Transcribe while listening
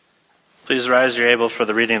Please rise, you're able, for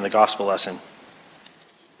the reading of the gospel lesson.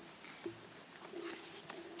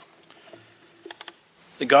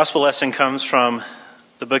 The gospel lesson comes from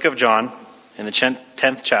the book of John in the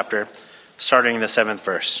 10th chapter, starting in the 7th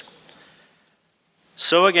verse.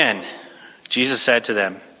 So again, Jesus said to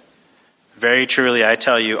them, "Very truly I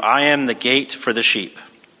tell you, I am the gate for the sheep.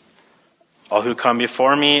 All who come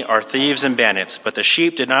before me are thieves and bandits, but the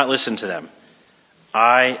sheep did not listen to them.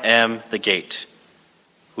 I am the gate.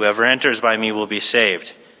 Whoever enters by me will be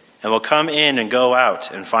saved, and will come in and go out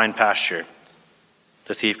and find pasture.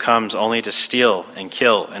 The thief comes only to steal and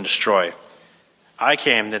kill and destroy. I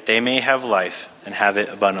came that they may have life and have it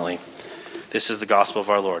abundantly." This is the gospel of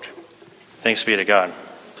our Lord. Thanks be to God.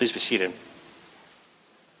 Please be seated.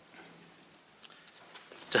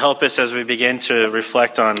 To help us as we begin to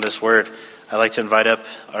reflect on this word, I'd like to invite up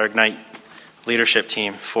our Ignite leadership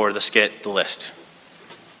team for the skit, The List.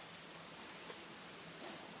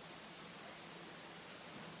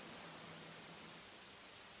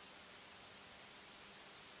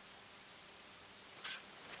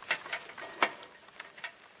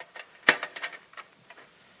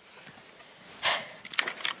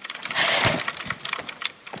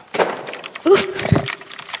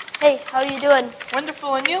 Hey, how you doing?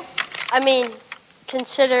 Wonderful, and you? I mean,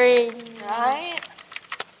 considering... Right?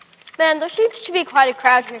 Man, there seems to be quite a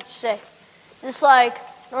crowd here today. Is like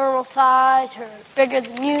normal size or bigger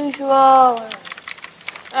than usual? Or...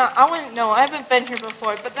 I wouldn't know. I haven't been here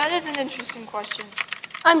before, but that is an interesting question.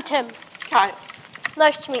 I'm Tim. Kyle.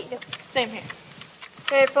 Nice to meet you. Same here.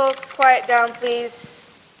 Okay, folks, quiet down,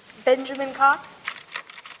 please. Benjamin Cox?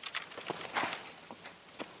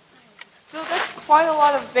 So that's quite a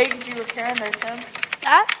lot of baggage you were carrying there, Tim.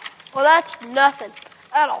 That? Well, that's nothing.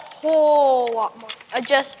 I had a whole lot more. I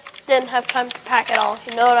just didn't have time to pack it all,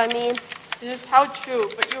 you know what I mean? It is how true,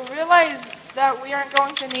 but you realize that we aren't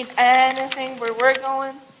going to need anything where we're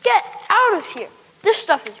going? Get out of here. This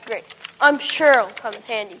stuff is great. I'm sure it'll come in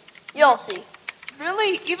handy. You'll see.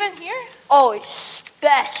 Really? Even here? Oh,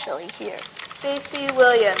 especially here. Stacy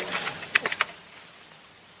Williams.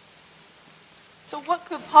 So what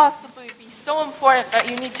could possibly be so important that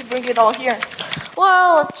you need to bring it all here?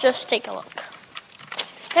 Well, let's just take a look.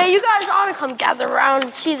 Hey, you guys ought to come gather around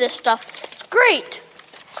and see this stuff. It's great.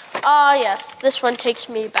 Yes, this one takes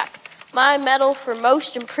me back. My medal for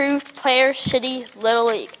most improved player, City Little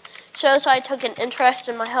League. Shows I took an interest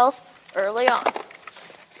in my health early on.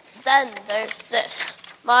 Then there's this.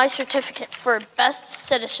 My certificate for best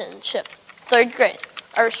citizenship, 3rd grade.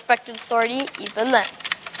 I respected authority even then.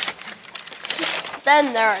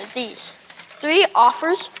 Then there are these. 3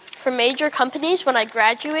 offers from major companies when I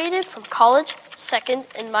graduated from college, 2nd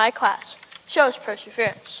in my class. Shows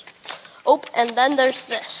perseverance. Oh, and then there's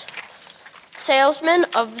this. Salesman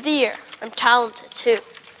of the Year. I'm talented too.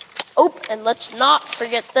 Oh, and let's not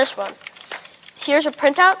forget this one. Here's a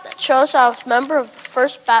printout that shows I was a member of the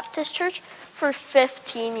First Baptist Church for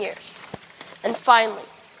 15 years. And finally,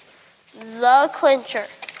 the clincher.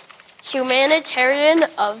 Humanitarian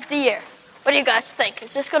of the Year. What do you guys think?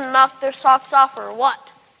 Is this going to knock their socks off or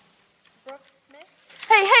what? Brooke Smith?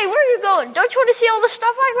 Hey, where are you going? Don't you want to see all the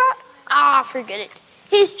stuff I got? Forget it.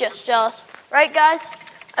 He's just jealous. Right, guys?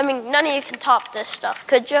 I mean, none of you can top this stuff,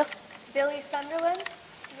 could you? Billy Sunderland?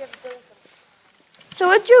 You have Billy Sunderland. So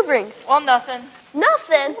what'd you bring? Well, nothing.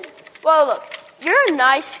 Nothing? Well, look, you're a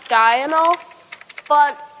nice guy and all,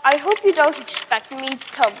 but I hope you don't expect me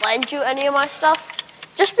to lend you any of my stuff.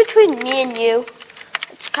 Just between me and you,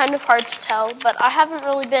 it's kind of hard to tell, but I haven't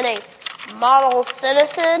really been a model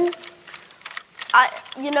citizen.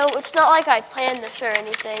 It's not like I planned this or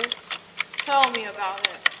anything. Tell me about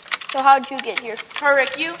it. So how'd you get here?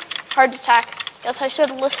 Rick, you? Heart attack. Guess I should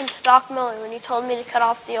have listened to Doc Miller when he told me to cut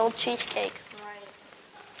off the old cheesecake.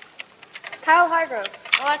 Right. Kyle Hargrove.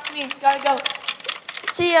 Well, that's me. Gotta go.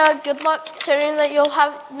 See ya. Good luck considering that you'll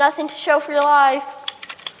have nothing to show for your life.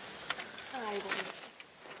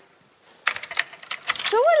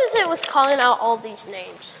 So what is it with calling out all these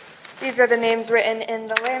names? These are the names written in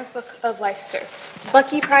the Lamb's Book of Life, sir.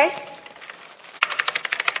 Bucky Price.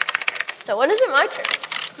 So when is it my turn?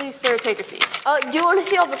 Please, sir, take a seat. Do you want to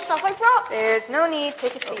see all the stuff I brought? There's no need.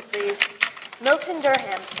 Take a seat, please. Milton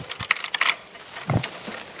Durham.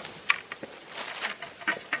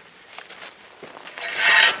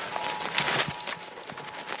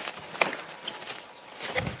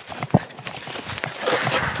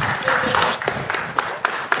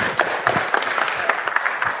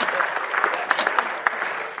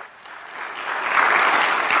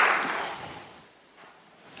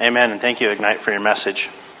 Amen, and thank you, Ignite, for your message.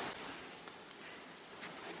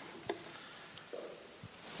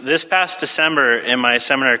 This past December in my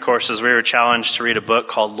seminary courses, we were challenged to read a book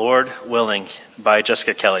called Lord Willing by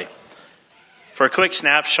Jessica Kelly. For a quick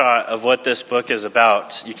snapshot of what this book is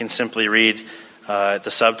about, you can simply read the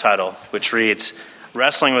subtitle, which reads,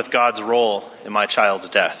 Wrestling with God's Role in My Child's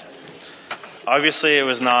Death. Obviously, it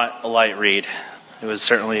was not a light read. It was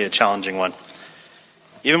certainly a challenging one.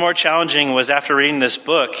 Even more challenging was after reading this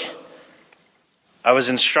book, I was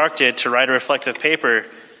instructed to write a reflective paper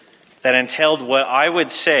that entailed what I would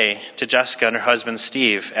say to Jessica and her husband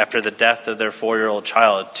Steve after the death of their 4-year-old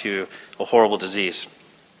child to a horrible disease.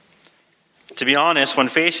 To be honest, when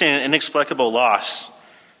facing an inexplicable loss,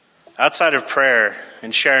 outside of prayer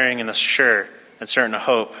and sharing in the sure and certain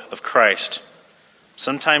hope of Christ,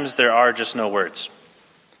 sometimes there are just no words.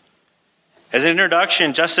 As an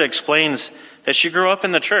introduction, Jessica explains that she grew up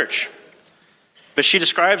in the church, but she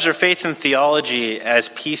describes her faith in theology as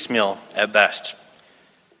piecemeal at best.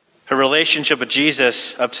 Her relationship with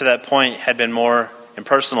Jesus up to that point had been more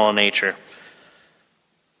impersonal in nature.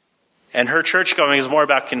 And her church going is more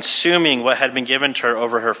about consuming what had been given to her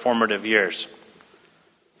over her formative years.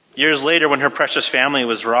 Years later, when her precious family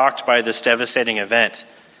was rocked by this devastating event,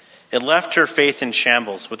 it left her faith in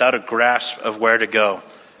shambles without a grasp of where to go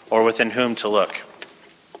or within whom to look.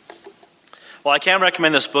 While I can't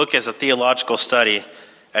recommend this book as a theological study,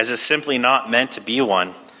 as it's simply not meant to be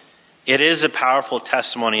one, it is a powerful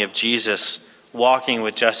testimony of Jesus walking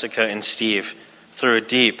with Jessica and Steve through a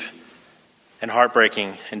deep and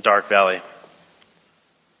heartbreaking and dark valley.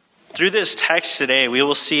 Through this text today, we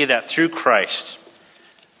will see that through Christ,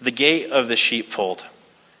 the gate of the sheepfold,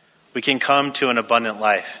 we can come to an abundant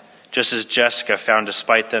life, just as Jessica found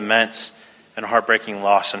despite the immense and heartbreaking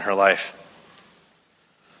loss in her life.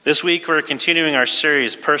 This week, we're continuing our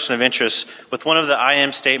series, Person of Interest, with one of the I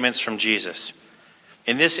am statements from Jesus.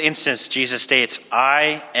 In this instance, Jesus states,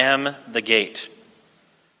 I am the gate.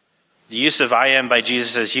 The use of I am by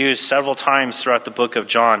Jesus is used several times throughout the book of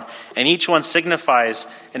John, and each one signifies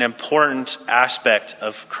an important aspect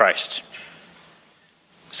of Christ.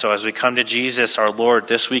 So as we come to Jesus, our Lord,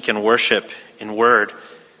 this week in worship, in word,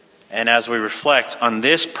 and as we reflect on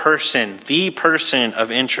this person, the person of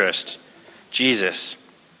interest, Jesus,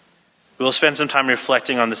 we will spend some time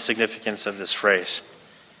reflecting on the significance of this phrase.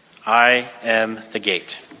 I am the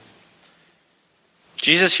gate.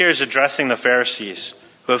 Jesus here is addressing the Pharisees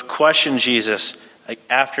who have questioned Jesus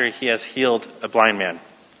after he has healed a blind man.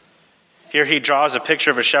 Here he draws a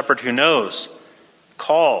picture of a shepherd who knows,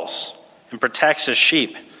 calls, and protects his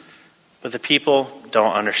sheep, but the people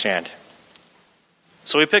don't understand.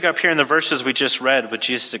 So we pick up here in the verses we just read with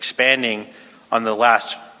Jesus expanding on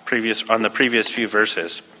the previous few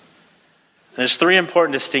verses. There's 3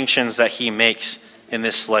 important distinctions that he makes in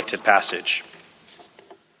this selected passage.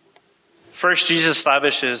 First, Jesus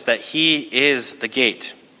establishes that he is the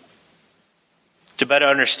gate. To better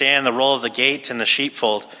understand the role of the gate in the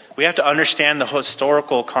sheepfold, we have to understand the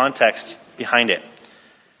historical context behind it.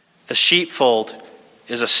 The sheepfold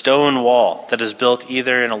is a stone wall that is built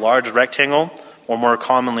either in a large rectangle or more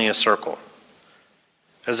commonly a circle.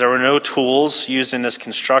 As there were no tools used in this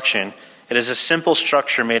construction, it is a simple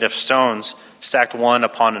structure made of stones stacked one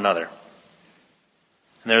upon another.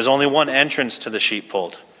 And there is only one entrance to the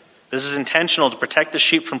sheepfold. This is intentional to protect the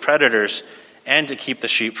sheep from predators and to keep the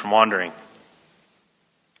sheep from wandering.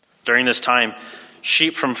 During this time,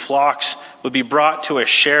 sheep from flocks would be brought to a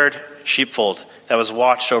shared sheepfold that was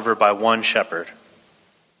watched over by one shepherd.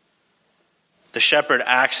 The shepherd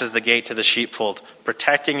acts as the gate to the sheepfold,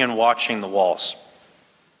 protecting and watching the walls.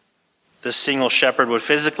 This single shepherd would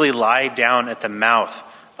physically lie down at the mouth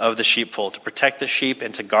of the sheepfold to protect the sheep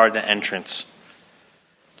and to guard the entrance.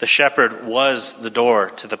 The shepherd was the door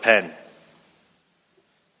to the pen.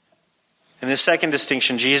 In this second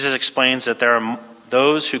distinction, Jesus explains that there are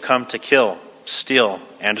those who come to kill, steal,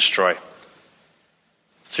 and destroy.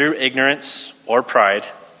 Through ignorance or pride,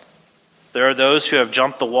 there are those who have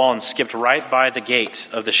jumped the wall and skipped right by the gate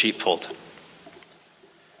of the sheepfold.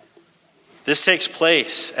 This takes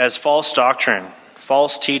place as false doctrine,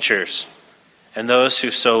 false teachers, and those who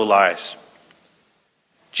sow lies.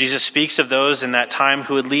 Jesus speaks of those in that time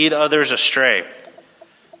who would lead others astray.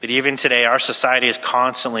 But even today, our society is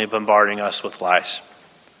constantly bombarding us with lies,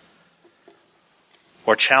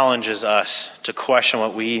 or challenges us to question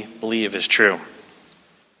what we believe is true.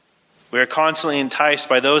 We are constantly enticed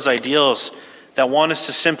by those ideals that want us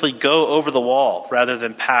to simply go over the wall rather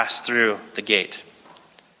than pass through the gate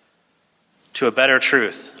to a better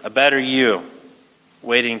truth, a better you,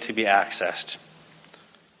 waiting to be accessed.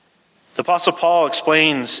 The Apostle Paul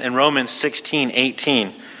explains in Romans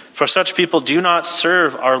 16:18, "For such people do not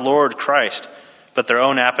serve our Lord Christ, but their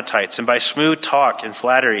own appetites, and by smooth talk and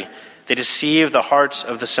flattery, they deceive the hearts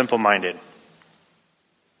of the simple-minded.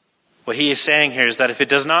 What he is saying here is that if it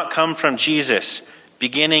does not come from Jesus,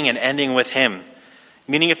 beginning and ending with him,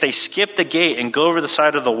 meaning if they skip the gate and go over the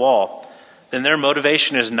side of the wall, then their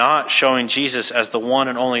motivation is not showing Jesus as the one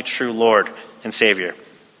and only true Lord and Savior.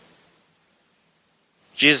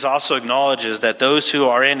 Jesus also acknowledges that those who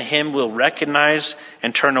are in him will recognize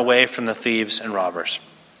and turn away from the thieves and robbers.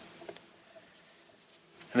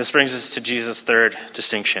 And this brings us to Jesus' third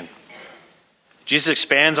distinction. Jesus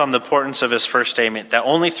expands on the importance of his first statement, that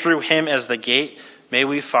only through him as the gate may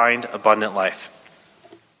we find abundant life.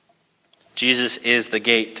 Jesus is the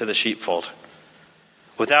gate to the sheepfold.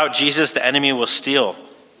 Without Jesus, the enemy will steal,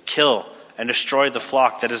 kill, and destroy the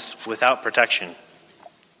flock that is without protection.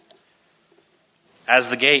 As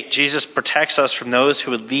the gate, Jesus protects us from those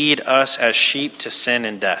who would lead us as sheep to sin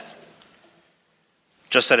and death.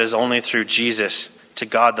 Just that it is only through Jesus to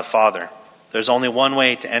God the Father. There's only one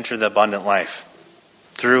way to enter the abundant life,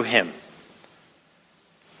 through him.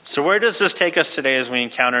 So where does this take us today as we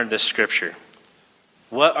encounter this scripture?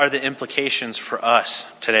 What are the implications for us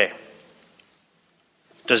today?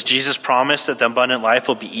 Does Jesus promise that the abundant life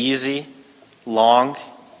will be easy, long,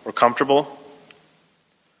 or comfortable?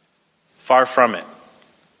 Far from it.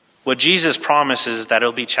 What Jesus promises is that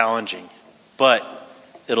it'll be challenging, but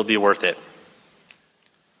it'll be worth it.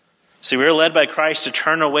 See, we are led by Christ to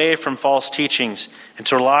turn away from false teachings and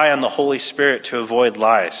to rely on the Holy Spirit to avoid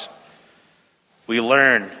lies. We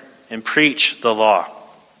learn and preach the law,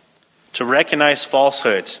 to recognize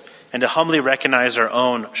falsehoods, and to humbly recognize our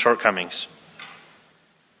own shortcomings.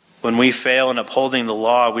 When we fail in upholding the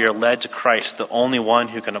law, we are led to Christ, the only one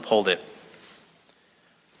who can uphold it.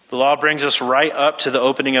 The law brings us right up to the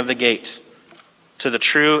opening of the gate, to the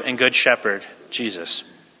true and good shepherd, Jesus.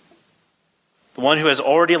 The one who has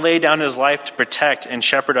already laid down his life to protect and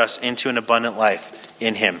shepherd us into an abundant life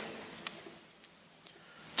in him.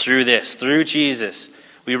 Through this, through Jesus,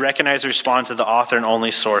 we recognize and respond to the author and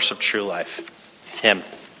only source of true life, him.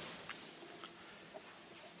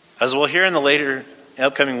 As we'll hear in the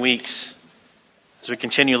upcoming weeks, as we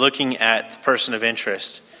continue looking at the person of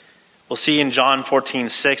interest, we'll see in John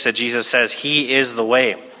 14:6 that Jesus says, he is the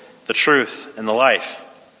way, the truth, and the life.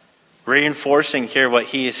 Reinforcing here what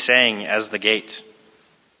he is saying as the gate.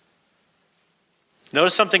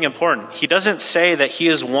 Notice something important. He doesn't say that he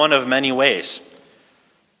is one of many ways,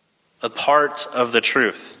 a part of the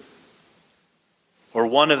truth, or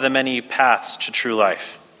one of the many paths to true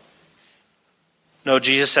life. No,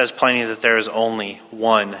 Jesus says plainly that there is only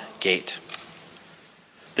one gate.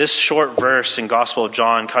 This short verse in Gospel of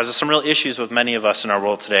John causes some real issues with many of us in our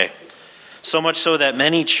world today. So much so that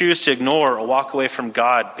many choose to ignore or walk away from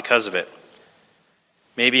God because of it.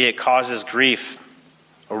 Maybe it causes grief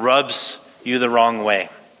or rubs you the wrong way.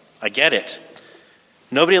 I get it.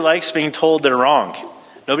 Nobody likes being told they're wrong.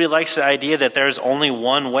 Nobody likes the idea that there's only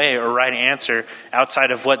one way or right answer outside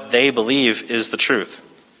of what they believe is the truth.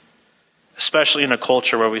 Especially in a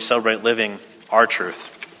culture where we celebrate living our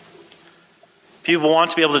truth. People want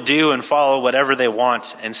to be able to do and follow whatever they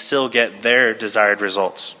want and still get their desired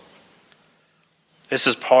results. This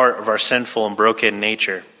is part of our sinful and broken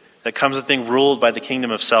nature that comes with being ruled by the kingdom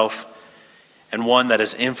of self and one that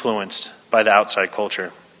is influenced by the outside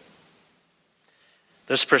culture.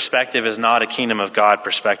 This perspective is not a kingdom of God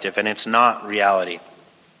perspective, and it's not reality.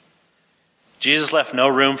 Jesus left no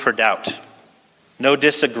room for doubt, no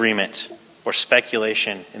disagreement or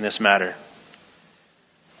speculation in this matter.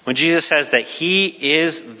 When Jesus says that he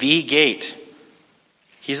is the gate,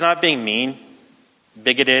 he's not being mean,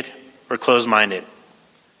 bigoted, or closed-minded.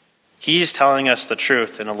 He's telling us the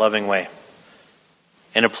truth in a loving way,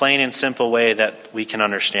 in a plain and simple way that we can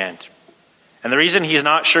understand. And the reason he's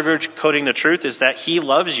not sugarcoating the truth is that he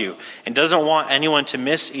loves you and doesn't want anyone to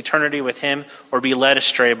miss eternity with him or be led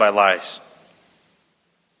astray by lies.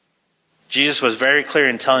 Jesus was very clear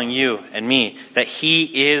in telling you and me that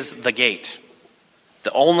he is the gate,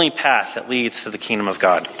 the only path that leads to the kingdom of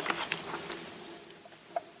God.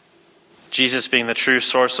 Jesus being the true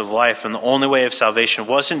source of life and the only way of salvation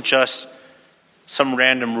wasn't just some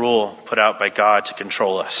random rule put out by God to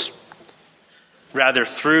control us. Rather,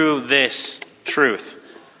 through this truth,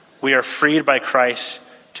 we are freed by Christ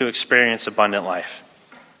to experience abundant life.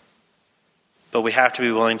 But we have to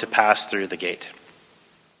be willing to pass through the gate.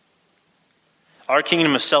 Our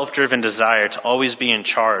kingdom of self-driven desire to always be in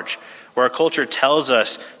charge, where our culture tells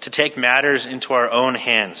us to take matters into our own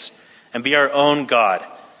hands and be our own God,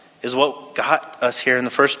 is what got us here in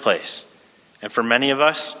the first place. And for many of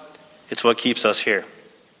us, it's what keeps us here.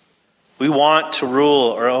 We want to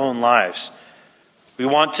rule our own lives. We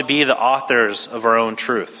want to be the authors of our own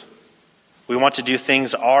truth. We want to do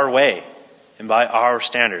things our way and by our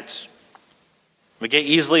standards. We get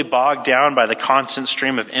easily bogged down by the constant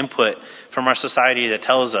stream of input from our society that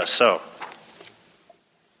tells us so.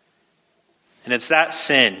 And it's that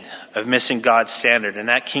sin of missing God's standard and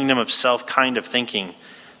that kingdom of self kind of thinking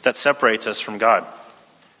that separates us from God.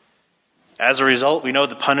 As a result, we know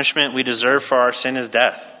the punishment we deserve for our sin is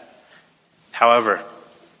death. However,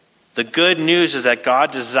 the good news is that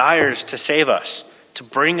God desires to save us, to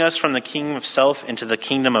bring us from the kingdom of self into the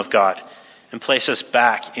kingdom of God and place us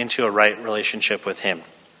back into a right relationship with Him.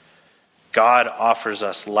 God offers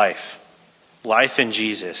us life in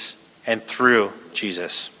Jesus and through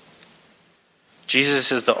Jesus.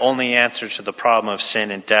 Jesus is the only answer to the problem of sin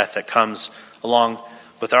and death that comes along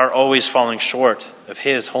with our always falling short of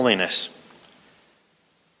His holiness.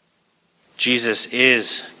 Jesus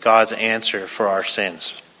is God's answer for our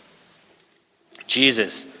sins.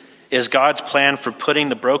 Jesus is God's plan for putting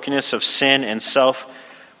the brokenness of sin and self,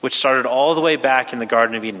 which started all the way back in the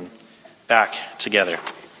Garden of Eden, back together.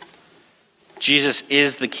 Jesus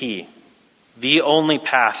is the key, the only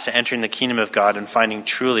path to entering the kingdom of God and finding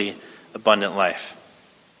truly abundant life.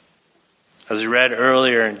 As we read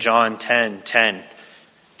earlier in John 10:10,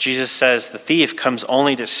 Jesus says, "The thief comes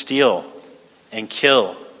only to steal and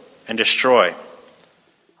kill and destroy.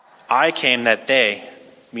 I came that they,"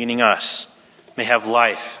 meaning us, "may have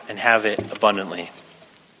life and have it abundantly."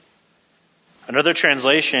 Another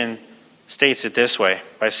translation states it this way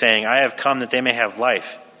by saying, "I have come that they may have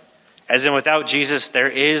life," as in without Jesus there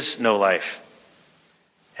is no life,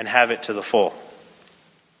 and have it to the full.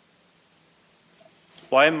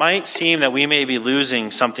 While it might seem that we may be losing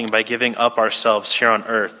something by giving up ourselves here on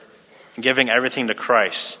earth and giving everything to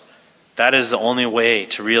Christ, that is the only way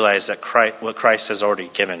to realize that what Christ has already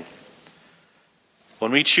given.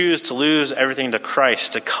 When we choose to lose everything to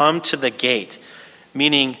Christ, to come to the gate,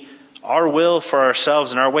 meaning our will for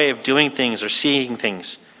ourselves and our way of doing things or seeing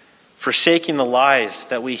things, forsaking the lies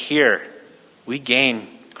that we hear, we gain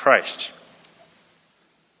Christ.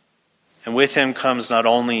 And with Him comes not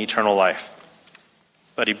only eternal life,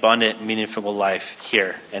 but abundant, meaningful life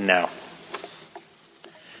here and now.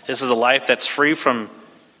 This is a life that's free from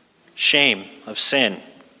shame of sin,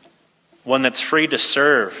 one that's free to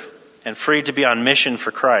serve and free to be on mission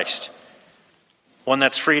for Christ, one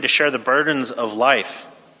that's free to share the burdens of life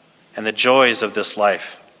and the joys of this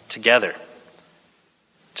life together,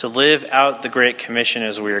 to live out the Great Commission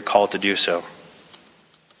as we are called to do so.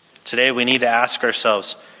 Today we need to ask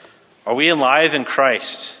ourselves, are we alive in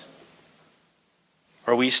Christ?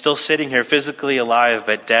 Or are we still sitting here physically alive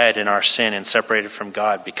but dead in our sin and separated from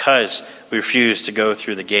God because we refuse to go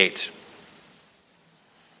through the gate?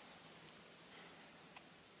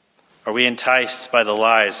 Are we enticed by the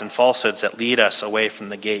lies and falsehoods that lead us away from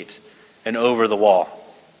the gate and over the wall?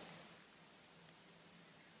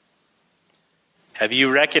 Have you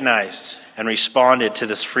recognized and responded to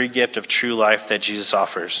this free gift of true life that Jesus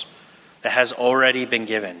offers, that has already been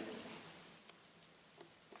given?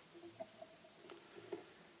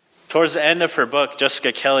 Towards the end of her book,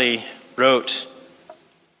 Jessica Kelly wrote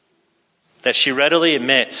that she readily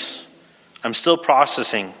admits, "I'm still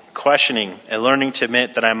processing, questioning, and learning to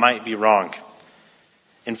admit that I might be wrong.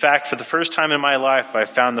 In fact, for the first time in my life, I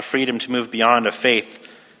found the freedom to move beyond a faith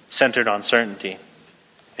centered on certainty."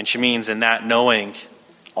 And she means in that knowing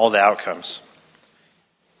all the outcomes.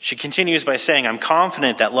 She continues by saying, "I'm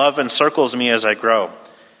confident that love encircles me as I grow.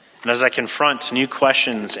 And as I confront new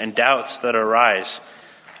questions and doubts that arise,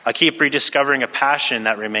 I keep rediscovering a passion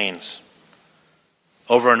that remains.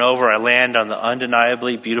 Over and over, I land on the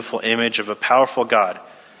undeniably beautiful image of a powerful God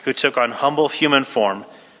who took on humble human form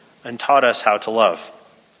and taught us how to love.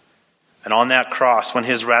 And on that cross, when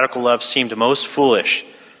His radical love seemed most foolish,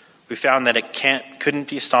 we found that it couldn't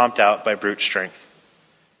be stomped out by brute strength.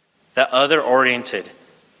 That other-oriented,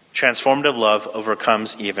 transformative love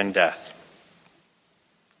overcomes even death."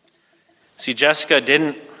 See, Jessica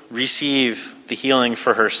didn't receive the healing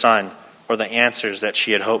for her son or the answers that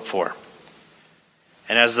she had hoped for.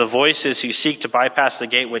 And as the voices who seek to bypass the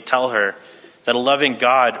gate would tell her that a loving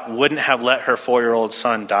God wouldn't have let her 4-year-old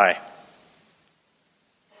son die.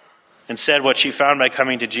 Instead, what she found by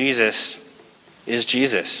coming to Jesus is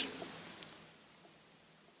Jesus.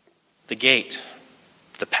 The gate,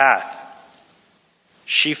 the path.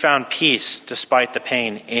 She found peace despite the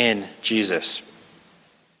pain in Jesus.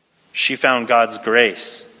 She found God's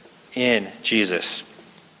grace in Jesus.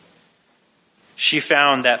 She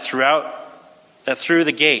found that through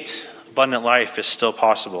the gate, abundant life is still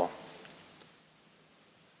possible.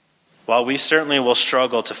 While we certainly will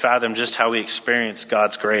struggle to fathom just how we experience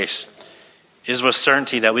God's grace, It is with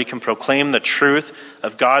certainty that we can proclaim the truth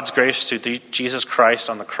of God's grace through Jesus Christ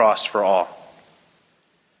on the cross for all.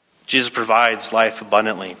 Jesus provides life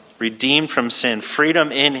abundantly, redeemed from sin,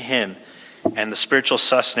 freedom in him, and the spiritual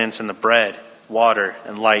sustenance and the bread, water,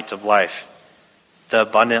 and light of life, the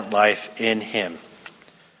abundant life in him.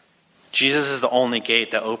 Jesus is the only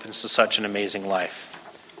gate that opens to such an amazing life.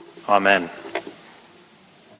 Amen.